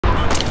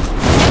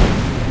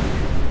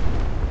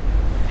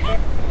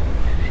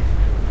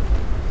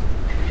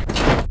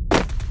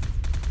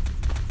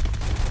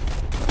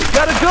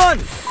gun!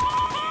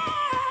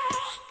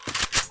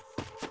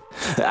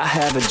 I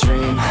have a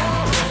dream,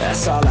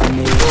 that's all I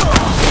need.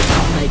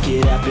 I'll make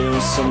it happen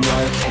with some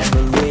work and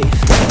belief.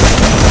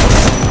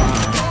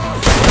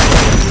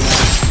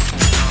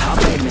 I'll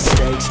make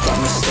mistakes, but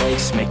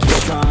mistakes make you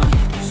strong.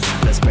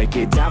 Let's break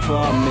it down for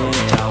a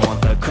minute. I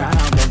want the crown,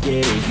 I won't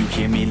get it. You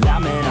hear me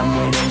loud, man, I'm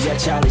winning. Yeah,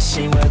 Charlie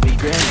Sheen will be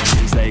grinning.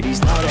 These ladies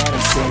know that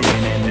I'm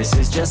sinning, and this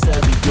is just the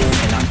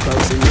beginning. I'm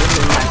close to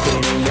living like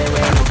winning. There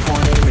ain't no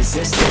point in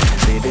resisting.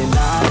 Living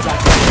life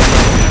like a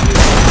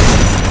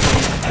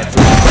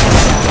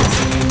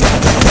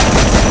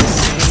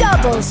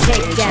double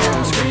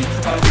takedown.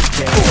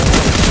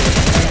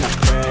 And I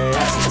pray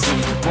as a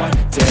team, one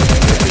day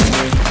it'll be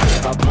me.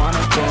 If I want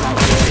it, then I'll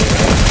get it.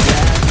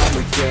 Yeah, I'll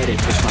regret it.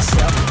 Push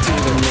myself to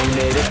the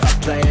limit. If I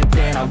play it,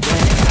 then I win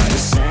it. I'm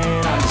just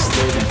saying, I'm just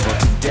living for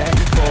today.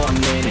 For a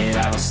minute, I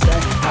don't stay,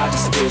 I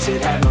just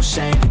visit. Have no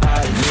shame,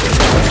 I admit it.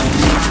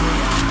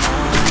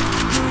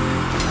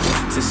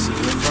 To see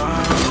if I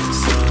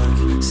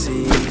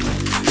succeed,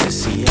 to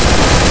see if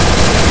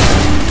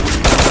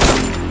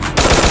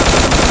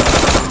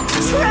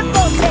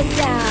triple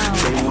takedown.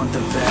 they want the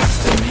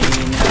best of me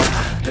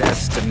now,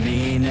 best of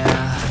me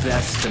now,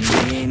 best of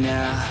me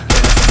now,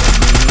 best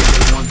of me.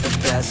 They want the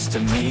best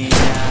of me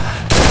now,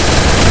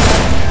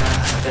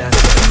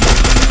 best of me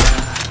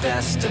now,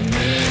 best of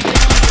me.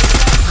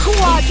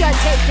 Quadra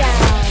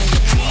takedown.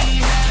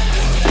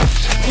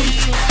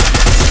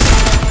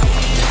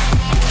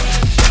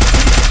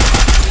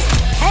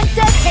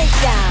 Enter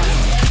takedown.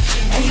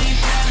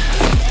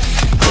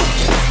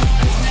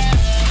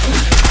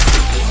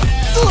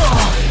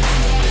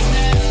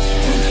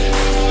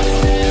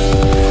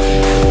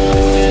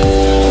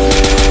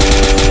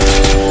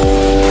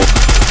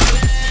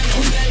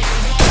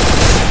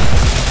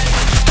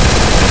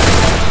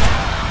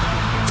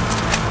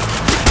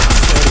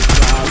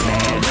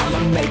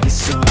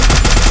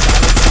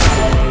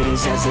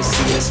 As they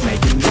see us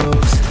making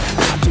moves,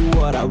 I do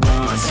what I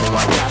want, so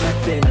I got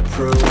nothing to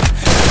prove. I'm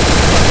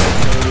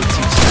to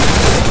teach you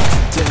what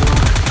to do.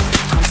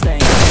 I'm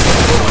staying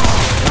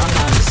I'm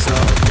not so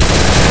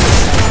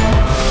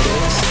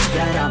notice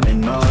that I'm in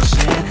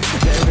motion.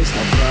 There is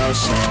no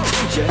potion,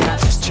 you're not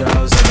just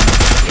chosen.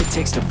 It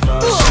takes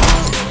devotion.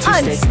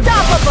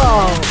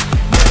 Unstoppable.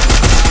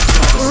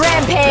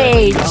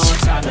 Rampage.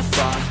 Time to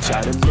fall,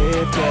 try to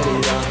live, get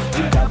it up.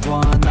 You got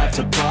one life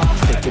to ball,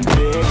 thinking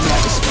big,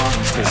 never small.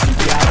 Cause you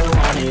gotta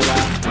want it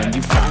all. When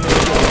you finally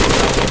get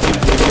it, you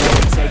can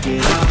never take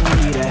it all.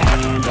 Need a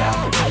hand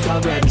out, I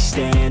already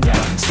stand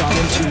out.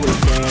 Starting to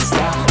advance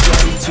now,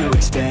 ready to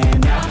expand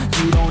now.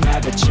 You don't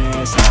have a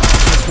chance now,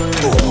 just for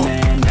a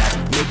man now.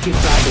 Make it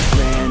by the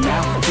plan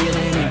now,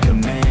 feeling in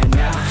command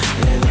now.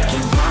 They're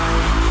looking right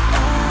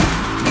at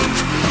me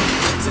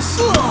to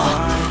see my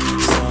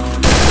soul.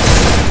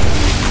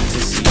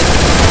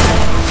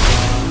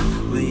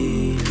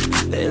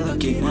 They're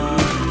looking up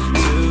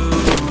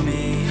to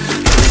me.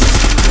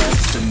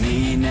 Best of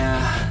me now,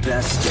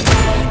 best of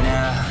me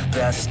now,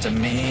 best of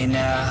me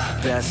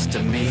now, best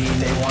of me.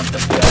 They want the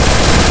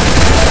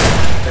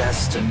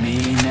best of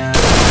me now.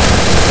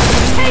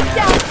 Take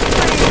down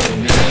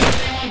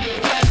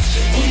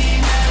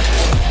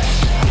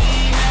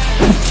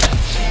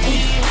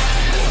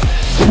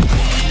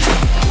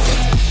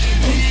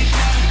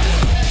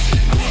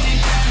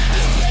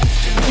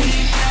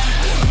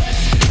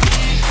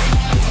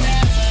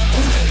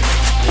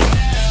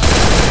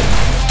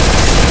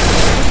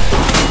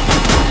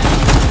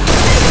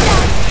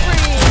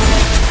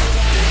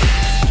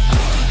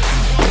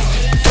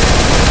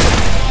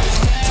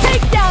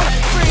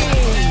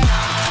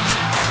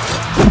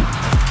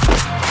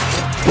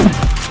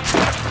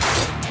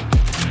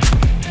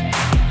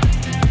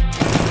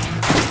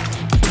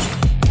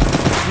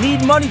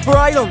Money for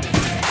items.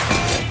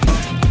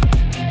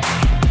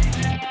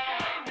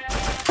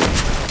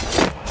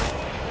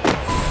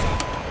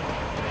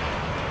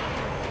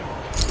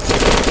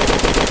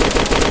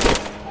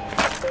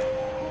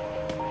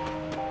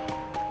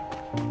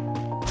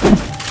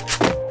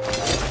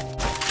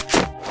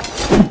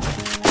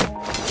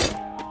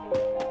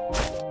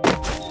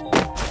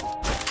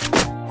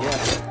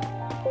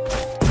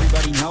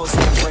 Everybody knows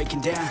that I'm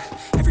breaking down.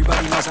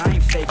 Everybody knows I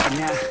ain't faking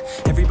now.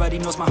 Everybody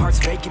knows my heart's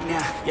vacant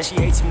now. Yeah, she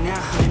hates me now,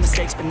 I made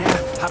mistakes, but now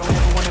I don't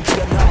ever wanna be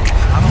alone.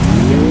 I don't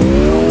wanna get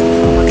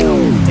on my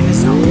own, in the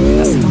zone.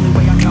 That's the only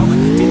way I know.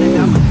 Feeling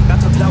numb, about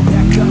to blow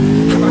back up.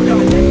 Here I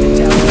come and let the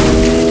devil.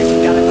 If you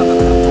gotta love a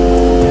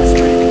couple, best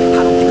friend.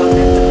 I don't think I'll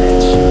ever let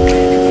you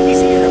win.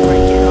 Easier to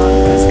break it off,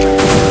 best friend.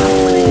 I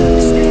don't really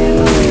understand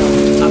my feel.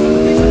 I don't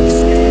really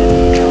understand me,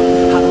 no.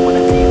 I don't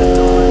wanna be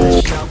left on the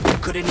shelf.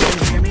 Couldn't even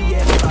hear me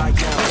if I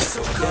yelled.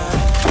 So good.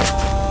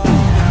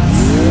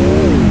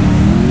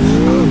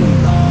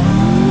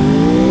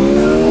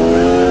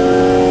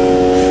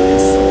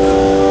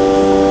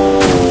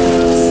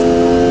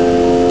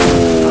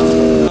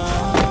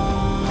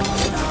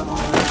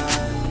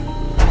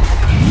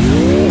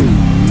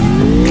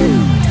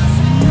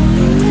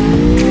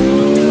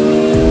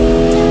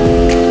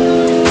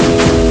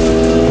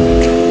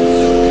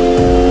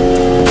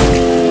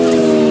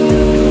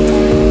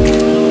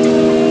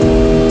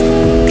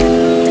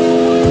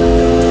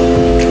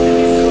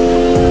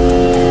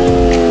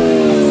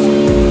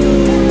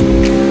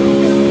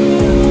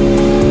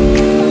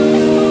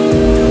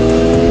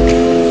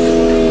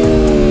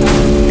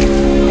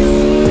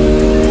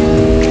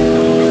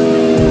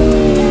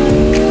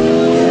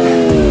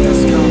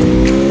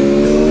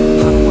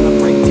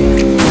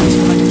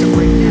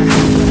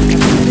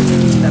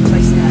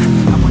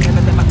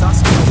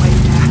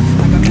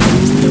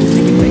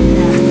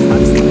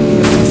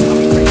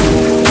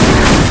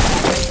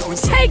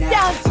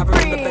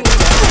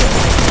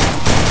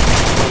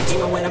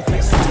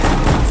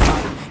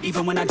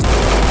 Even when I don't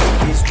know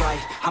what is right,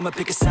 I'ma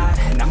pick a side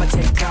and I'ma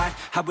take pride.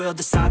 I will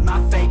decide my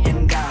fate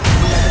and die.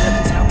 Don't ever let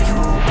them tell me who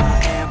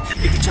I am.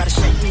 If you try to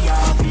shake me,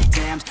 I'll be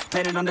damned.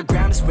 Planet on the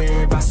ground is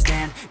where I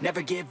stand.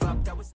 Never give up, that was